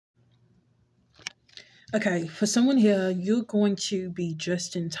Okay, for someone here, you're going to be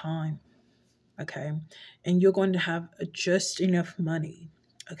just in time. Okay, and you're going to have just enough money.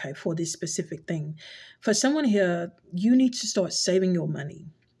 Okay, for this specific thing. For someone here, you need to start saving your money.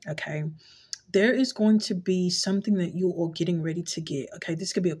 Okay, there is going to be something that you are getting ready to get. Okay,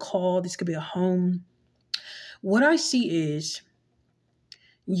 this could be a car, this could be a home. What I see is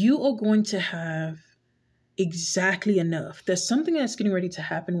you are going to have exactly enough. There's something that's getting ready to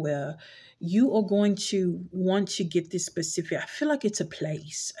happen where you are going to want to get this specific. I feel like it's a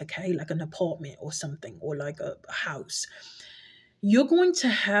place, okay, like an apartment or something, or like a house. You're going to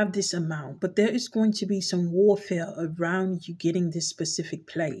have this amount, but there is going to be some warfare around you getting this specific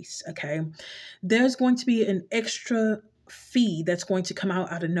place, okay? There's going to be an extra fee that's going to come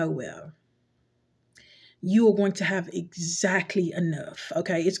out of nowhere. You are going to have exactly enough.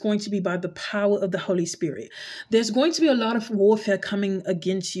 Okay. It's going to be by the power of the Holy Spirit. There's going to be a lot of warfare coming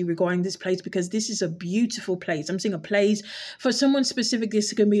against you regarding this place because this is a beautiful place. I'm saying a place for someone specific.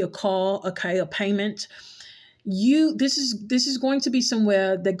 This can be a car, okay, a payment. This is going to be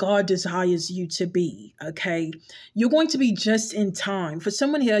somewhere that God desires you to be. Okay. You're going to be just in time. For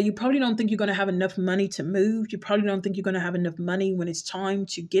someone here, you probably don't think you're going to have enough money to move. You probably don't think you're going to have enough money when it's time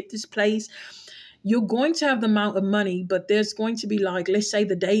to get this place. You're going to have the amount of money, but there's going to be, like, let's say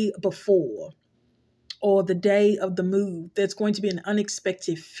the day before or the day of the move, there's going to be an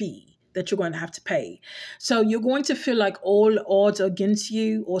unexpected fee that you're going to have to pay. So you're going to feel like all odds are against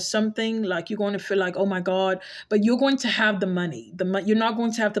you or something. Like you're going to feel like, oh my God, but you're going to have the money. You're not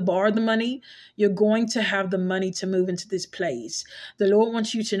going to have to borrow the money. You're going to have the money to move into this place. The Lord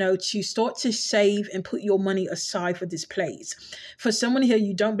wants you to know to start to save and put your money aside for this place. For someone here,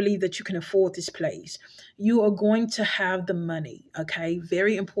 you don't believe that you can afford this place. You are going to have the money. Okay.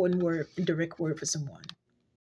 Very important word, direct word for someone.